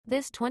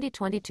This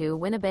 2022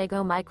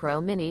 Winnebago Micro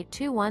Minnie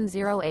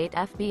 2108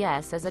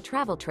 FBS is a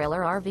travel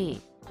trailer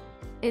RV.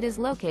 It is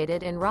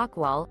located in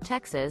Rockwall,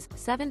 Texas,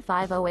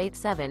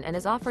 75087 and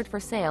is offered for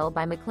sale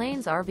by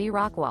McClain's RV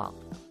Rockwall.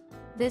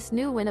 This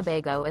new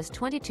Winnebago is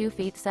 22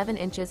 feet 7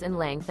 inches in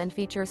length and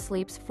features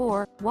sleeps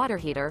 4, water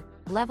heater,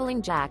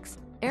 leveling jacks,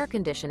 air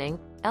conditioning,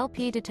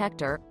 LP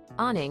detector,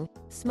 awning,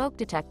 smoke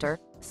detector,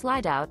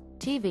 Slideout,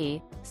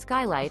 TV,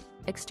 Skylight,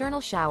 external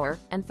shower,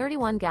 and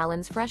 31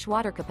 gallons fresh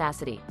water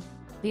capacity.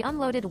 The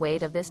unloaded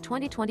weight of this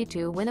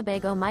 2022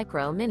 Winnebago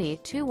Micro Minnie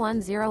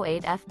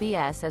 2108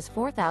 FBS is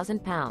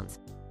 4,000 pounds.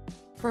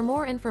 For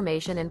more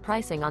information and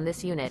pricing on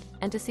this unit,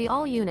 and to see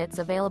all units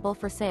available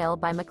for sale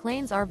by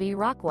McClain's RV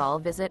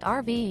Rockwall, visit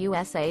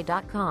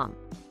RVUSA.com.